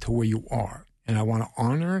helped you get to where you are. And I want to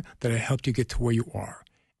honor that it helped you get to where you are.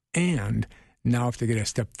 And now if to get a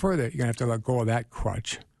step further, you're going to have to let go of that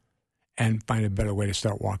crutch and find a better way to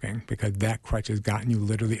start walking, because that crutch has gotten you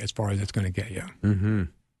literally as far as it's going to get you. Mm-hmm.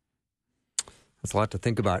 That's a lot to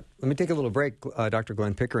think about. Let me take a little break. Dr.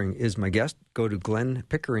 Glenn Pickering is my guest. Go to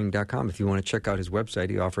glennpickering.com if you want to check out his website.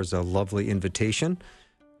 He offers a lovely invitation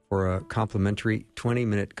for a complimentary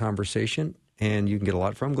 20-minute conversation, and you can get a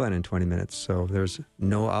lot from Glenn in 20 minutes. So there's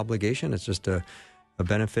no obligation. It's just a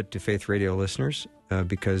benefit to Faith Radio listeners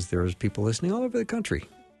because there's people listening all over the country.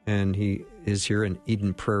 And he is here in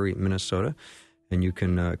Eden Prairie, Minnesota, and you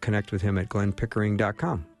can connect with him at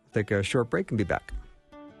glennpickering.com. Take a short break and be back.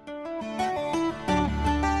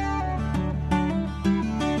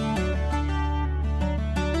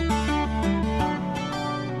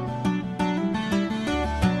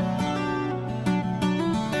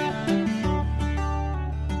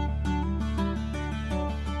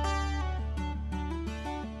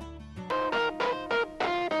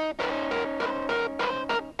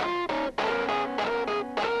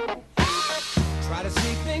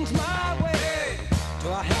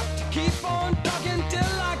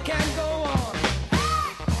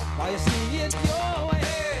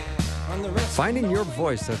 Finding your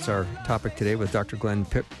voice, that's our topic today with Dr. Glenn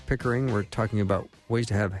Pickering. We're talking about ways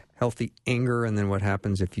to have healthy anger and then what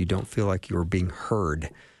happens if you don't feel like you're being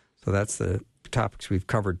heard. So that's the topics we've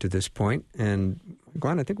covered to this point. And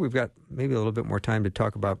Glenn, I think we've got maybe a little bit more time to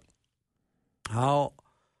talk about how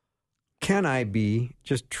can I be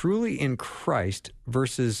just truly in Christ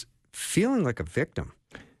versus feeling like a victim?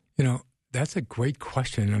 You know, that's a great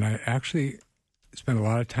question, and I actually spend a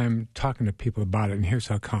lot of time talking to people about it, and here's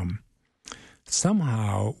how come.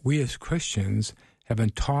 Somehow, we as Christians have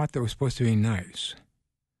been taught that we're supposed to be nice.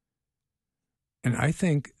 And I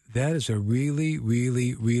think that is a really,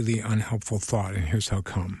 really, really unhelpful thought, and here's how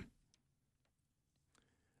come.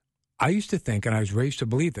 I used to think, and I was raised to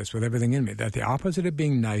believe this with everything in me, that the opposite of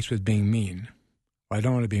being nice was being mean. Well, I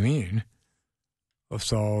don't want to be mean,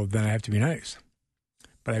 so then I have to be nice.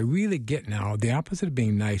 But I really get now, the opposite of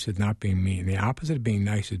being nice is not being mean. The opposite of being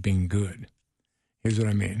nice is being good. Here's what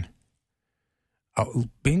I mean.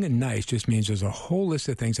 Being nice just means there's a whole list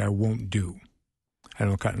of things I won't do. I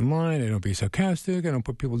don't cut in line. I don't be sarcastic. I don't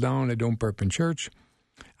put people down. I don't burp in church.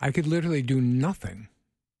 I could literally do nothing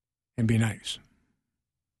and be nice.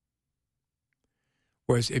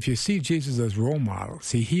 Whereas if you see Jesus as role model,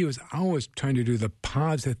 see, he was always trying to do the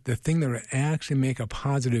positive, the thing that would actually make a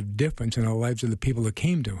positive difference in the lives of the people that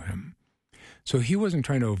came to him. So he wasn't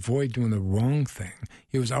trying to avoid doing the wrong thing.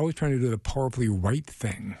 He was always trying to do the powerfully right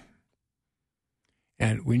thing.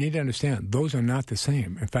 And we need to understand, those are not the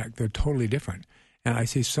same. In fact, they're totally different. And I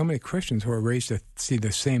see so many Christians who are raised to see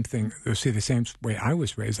the same thing, or see the same way I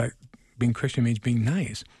was raised, like being Christian means being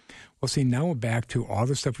nice. Well, see, now we're back to all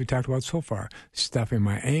the stuff we talked about so far. Stuffing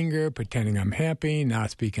my anger, pretending I'm happy, not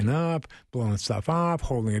speaking up, blowing stuff up,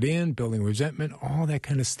 holding it in, building resentment, all that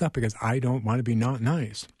kind of stuff because I don't want to be not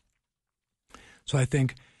nice. So I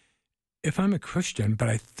think if I'm a Christian, but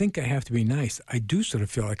I think I have to be nice, I do sort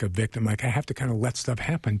of feel like a victim, like I have to kind of let stuff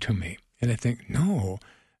happen to me. And I think, no,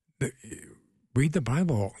 read the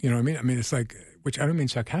Bible. You know what I mean? I mean, it's like, which I don't mean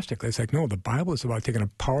sarcastically. It's like, no, the Bible is about taking a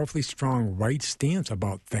powerfully strong right stance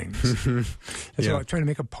about things. It's about trying to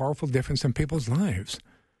make a powerful difference in people's lives.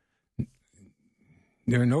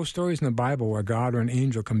 There are no stories in the Bible where God or an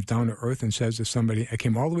angel comes down to earth and says to somebody, I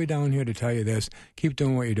came all the way down here to tell you this, keep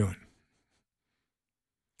doing what you're doing.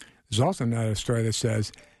 There's also not a story that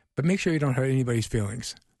says, but make sure you don't hurt anybody's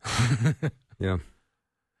feelings. Yeah.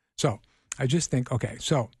 So I just think, okay,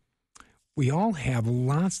 so we all have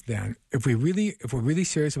lots then. If we're really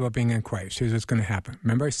serious about being in Christ, here's what's going to happen.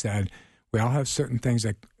 Remember I said we all have certain things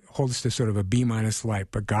that hold us to sort of a B- life,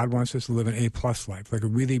 but God wants us to live an A+ life, like a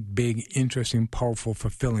really big, interesting, powerful,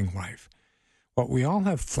 fulfilling life. Well, we all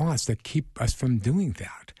have thoughts that keep us from doing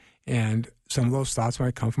that. And some of those thoughts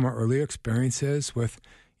might come from our earlier experiences with,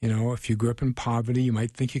 you know, if you grew up in poverty, you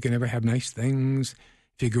might think you can never have nice things.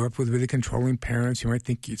 If you grew up with really controlling parents, you might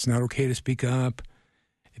think it's not okay to speak up.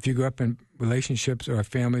 if you grew up in relationships or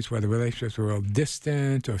families where the relationships were real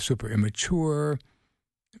distant or super immature.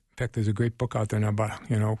 In fact, there's a great book out there now about,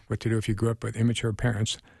 what to do if you grew up with immature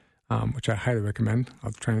parents, which I highly recommend.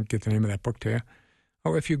 I'll try and get the name of that book to you.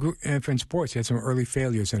 Or if in sports, you had some early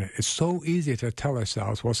failures in it. It's so easy to tell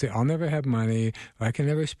ourselves, we'll say, I'll never have money, I can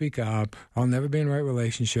never speak up, I'll never be in the right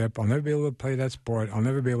relationship, I'll never be able to play that sport, I'll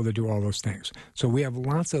never be able to do all those things. So we have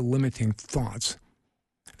lots of limiting thoughts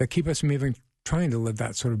that keep us from even trying to live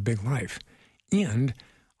that sort of big life. And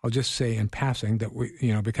I'll just say in passing that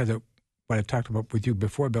because of what I've talked about with you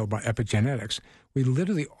before, Bill, about epigenetics, we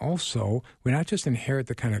literally also, we not just inherit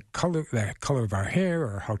the color of our hair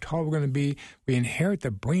or how tall we're going to be, we inherit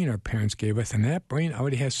the brain our parents gave us, and that brain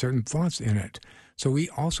already has certain thoughts in it. So we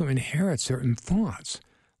also inherit certain thoughts.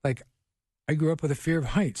 Like, I grew up with a fear of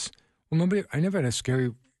heights. Well, I never had a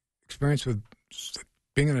scary experience with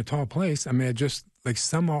being in a tall place. I mean,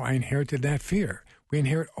 somehow I inherited that fear. We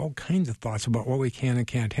inherit all kinds of thoughts about what we can and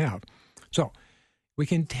can't have. So we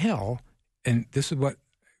can tell, and this is what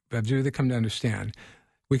I've really come to understand,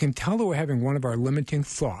 we can tell that we're having one of our limiting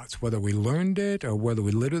thoughts, whether we learned it or whether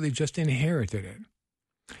we literally just inherited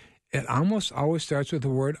it. It almost always starts with the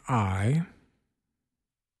word I,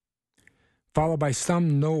 followed by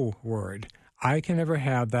some no word. I can never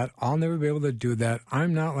have that. I'll never be able to do that.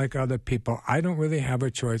 I'm not like other people. I don't really have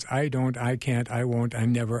a choice. I don't, I can't, I won't, I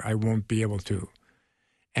never, I won't be able to.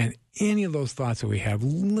 And any of those thoughts that we have,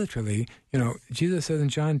 literally, Jesus says in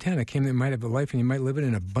John 10, I came that you might have a life and you might live it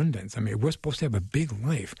in abundance. I mean, we're supposed to have a big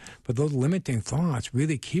life, but those limiting thoughts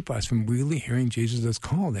really keep us from really hearing Jesus'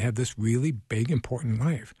 call to have this really big, important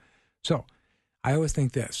life. So I always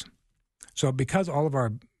think this. So because all of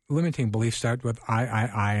our limiting beliefs start with I,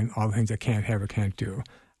 and all the things I can't have or can't do,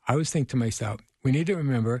 I always think to myself, we need to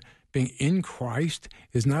remember being in Christ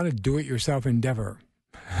is not a do-it-yourself endeavor.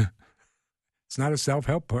 It's not a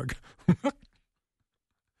self-help book.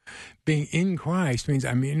 Being in Christ means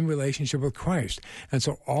I'm in relationship with Christ. And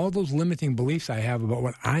so all those limiting beliefs I have about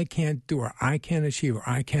what I can't do or I can't achieve or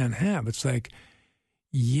I can't have, it's like,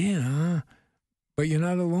 yeah, but you're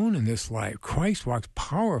not alone in this life. Christ walks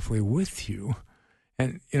powerfully with you.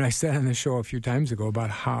 And, I said on the show a few times ago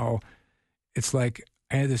about how it's like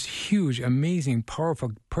I had this huge, amazing,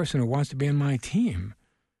 powerful person who wants to be on my team.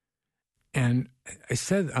 And I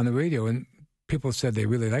said on the radio, and people said they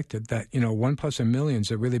really liked it, that, 1 plus a million is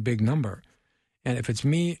a really big number. And if it's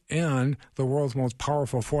me and the world's most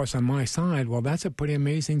powerful force on my side, well, that's a pretty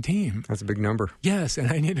amazing team. That's a big number. Yes, and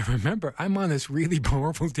I need to remember, I'm on this really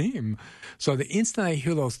powerful team. So the instant I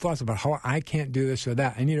hear those thoughts about how I can't do this or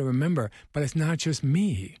that, I need to remember, but it's not just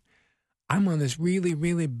me. I'm on this really,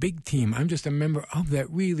 really big team. I'm just a member of that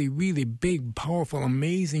really, really big, powerful,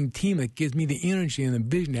 amazing team that gives me the energy and the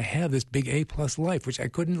vision to have this big A-plus life, which I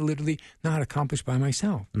couldn't literally not accomplish by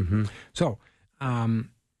myself. Mm-hmm.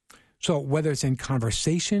 So whether it's in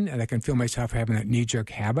conversation and I can feel myself having that knee-jerk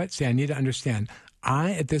habit, I need to understand,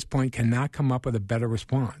 I, at this point, cannot come up with a better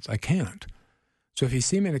response. I can't. So if you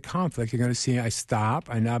see me in a conflict, you're going to see I stop,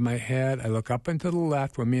 I nod my head, I look up and to the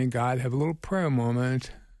left where me and God have a little prayer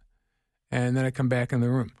moment, and then I come back in the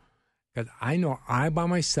room. Because I know I, by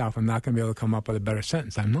myself, am not going to be able to come up with a better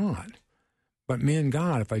sentence. I'm not. But me and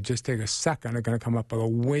God, if I just take a second, are going to come up with a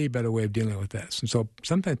way better way of dealing with this. And so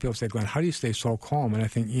sometimes people say, Glenn, how do you stay so calm? And I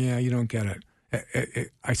think, yeah, you don't get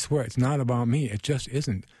it. I swear, it's not about me. It just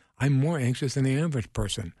isn't. I'm more anxious than the average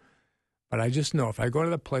person. But I just know if I go to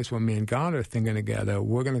the place where me and God are thinking together,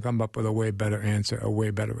 we're going to come up with a way better answer, a way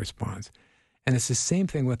better response. And it's the same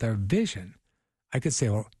thing with our vision. I could say,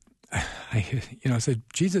 well, so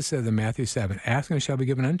Jesus said in Matthew 7, ask and it shall be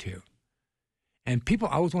given unto you. And people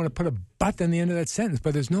always want to put a but on the end of that sentence,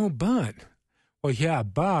 but there's no but. Well, yeah,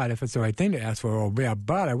 but if it's the right thing to ask for, oh, yeah,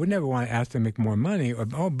 but I would never want to ask to make more money. Or,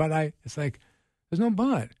 it's like, there's no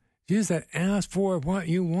but. Jesus said, ask for what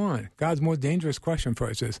you want. God's most dangerous question for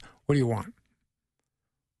us is, what do you want?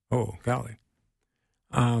 Oh, golly.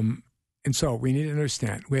 And so we need to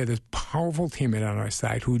understand we have this powerful teammate on our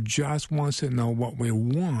side who just wants to know what we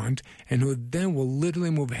want and who then will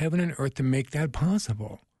literally move heaven and earth to make that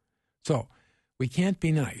possible. So we can't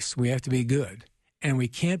be nice. We have to be good. And we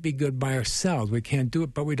can't be good by ourselves. We can't do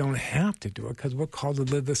it, but we don't have to do it because we're called to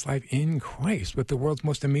live this life in Christ with the world's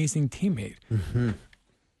most amazing teammate. Mm-hmm.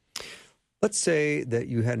 Let's say that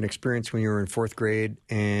you had an experience when you were in fourth grade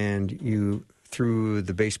and you threw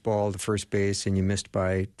the baseball to first base and you missed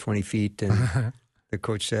by 20 feet and the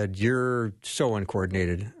coach said, you're so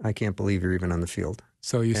uncoordinated. I can't believe you're even on the field.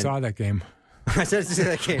 So you saw that game. I said to see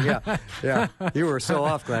that game, yeah. Yeah. You were so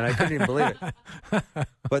off, Glenn. I couldn't even believe it.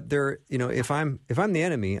 But there, if I'm the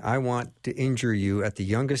enemy, I want to injure you at the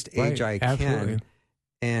youngest age I absolutely. can.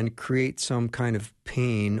 and create some kind of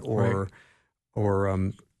pain or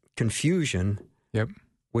confusion, Yep.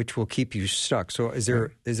 which will keep you stuck. So is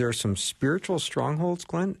there some spiritual strongholds,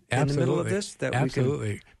 Glenn, in the middle of this that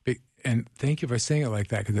Absolutely. And thank you for saying it like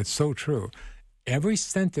that, because it's so true. Every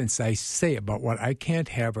sentence I say about what I can't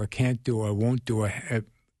have or can't do or won't do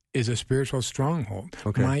is a spiritual stronghold.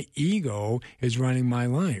 Okay. My ego is running my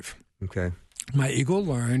life. Okay. My ego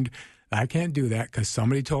learned I can't do that because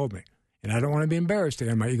somebody told me. And I don't want to be embarrassed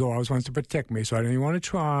again. My ego always wants to protect me, so I don't even want to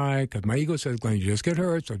try, because my ego says, Glenn, you just get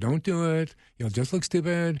hurt, so don't do it. You'll just look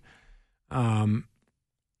stupid. And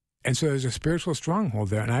so there's a spiritual stronghold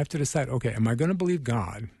there, and I have to decide, okay, am I going to believe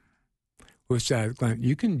God, who says, Glenn,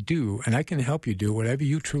 you can do, and I can help you do whatever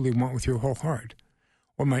you truly want with your whole heart?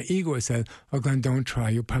 Or my ego has said, oh, Glenn, don't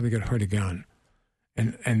try. You'll probably get hurt again.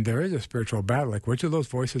 And there is a spiritual battle. Like, which of those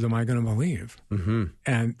voices am I going to believe? Mm-hmm.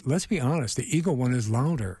 And let's be honest, the ego one is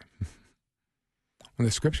louder. When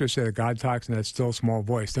the scriptures say that God talks in that still small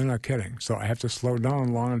voice, they're not kidding. So I have to slow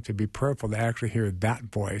down long enough to be prayerful to actually hear that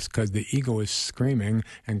voice, because the ego is screaming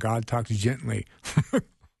and God talks gently.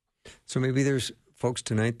 So maybe there's folks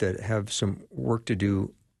tonight that have some work to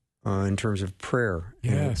do in terms of prayer,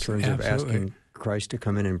 in terms of asking Christ to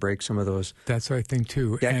come in and break some of those. That's what I think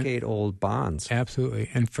too. Decade-old bonds. Absolutely.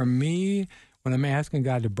 And for me, when I'm asking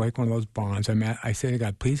God to break one of those bonds, I say to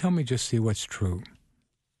God, please help me just see what's true.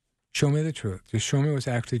 Show me the truth. Just show me what's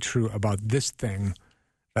actually true about this thing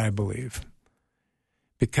that I believe.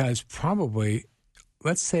 Because probably,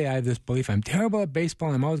 let's say I have this belief, I'm terrible at baseball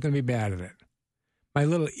and I'm always going to be bad at it. My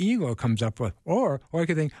little ego comes up with, or I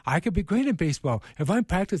could think, I could be great at baseball. If I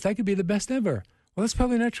practice, I could be the best ever. Well, that's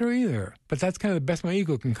probably not true either. But that's kind of the best my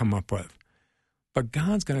ego can come up with. But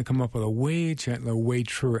God's going to come up with a way gentler, way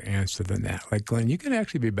truer answer than that. Like, Glenn, you can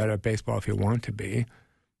actually be better at baseball if you want to be.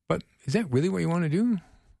 But is that really what you want to do?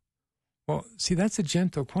 Well, see, that's a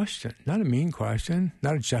gentle question, not a mean question,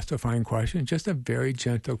 not a justifying question, just a very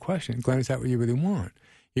gentle question. Glenn, is that what you really want?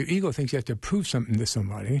 Your ego thinks you have to prove something to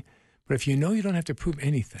somebody, but if you know you don't have to prove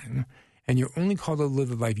anything, and you're only called to live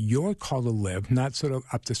the life you're called to live, not sort of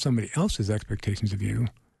up to somebody else's expectations of you,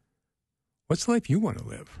 what's the life you want to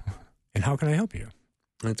live? And how can I help you?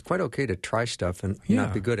 And it's quite okay to try stuff and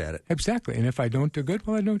not be good at it. Exactly. And if I don't do good,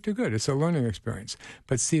 well, I don't do good. It's a learning experience.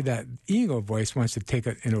 But see, that ego voice wants to take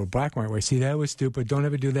it into a black and white way. See, that was stupid. Don't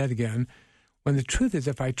ever do that again. When the truth is,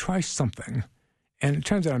 if I try something, and it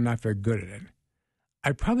turns out I'm not very good at it,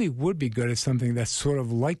 I probably would be good at something that's sort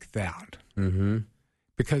of like that. Mm-hmm.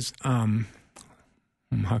 Because, how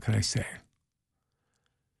can I say?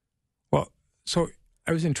 Well, so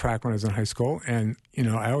I was in track when I was in high school, and,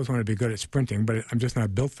 I always wanted to be good at sprinting, but I'm just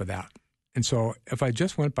not built for that. And so if I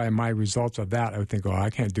just went by my results of that, I would think, I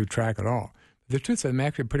can't do track at all. The truth is I'm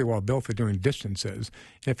actually pretty well built for doing distances.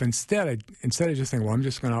 If instead of just thinking, I'm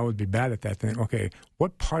just going to always be bad at that thing, okay,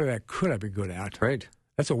 what part of that could I be good at? Right.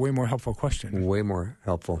 That's a way more helpful question. Way more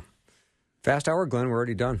helpful. Fast hour, Glenn. We're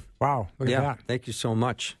already done. Wow. Look at that. Thank you so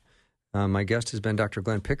much. My guest has been Dr.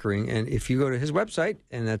 Glenn Pickering, and if you go to his website,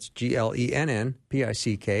 and that's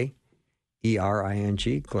GLENNPICKERING,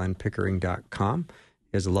 glennpickering.com,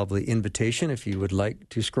 he has a lovely invitation. If you would like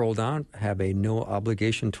to scroll down, have a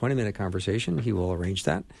no-obligation 20-minute conversation, he will arrange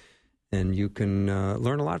that, and you can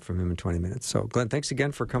learn a lot from him in 20 minutes. So, Glenn, thanks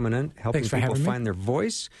again for coming in, helping people find their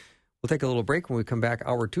voice. We'll take a little break. When we come back,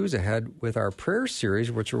 hour 2 is ahead with our prayer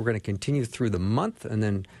series, which we're going to continue through the month and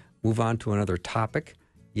then move on to another topic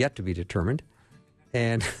yet to be determined.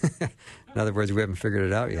 And in other words, we haven't figured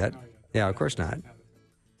it out yet. Yeah, of course not.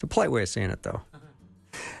 It's a polite way of saying it, though.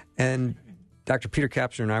 And Dr. Peter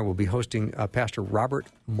Kapsner and I will be hosting Pastor Robert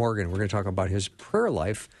Morgan. We're going to talk about his prayer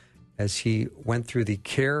life as he went through the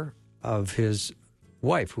care of his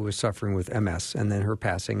wife who was suffering with MS and then her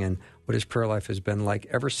passing, and what his prayer life has been like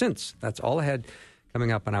ever since. That's all ahead,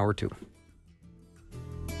 coming up in hour 2.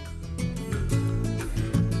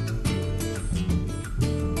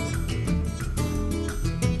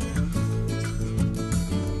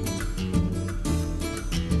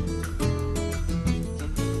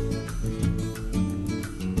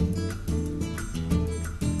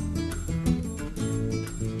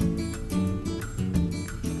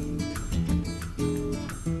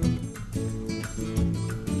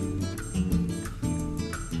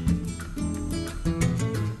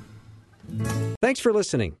 Thanks for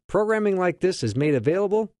listening. Programming like this is made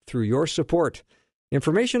available through your support.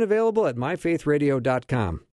 Information available at myfaithradio.com.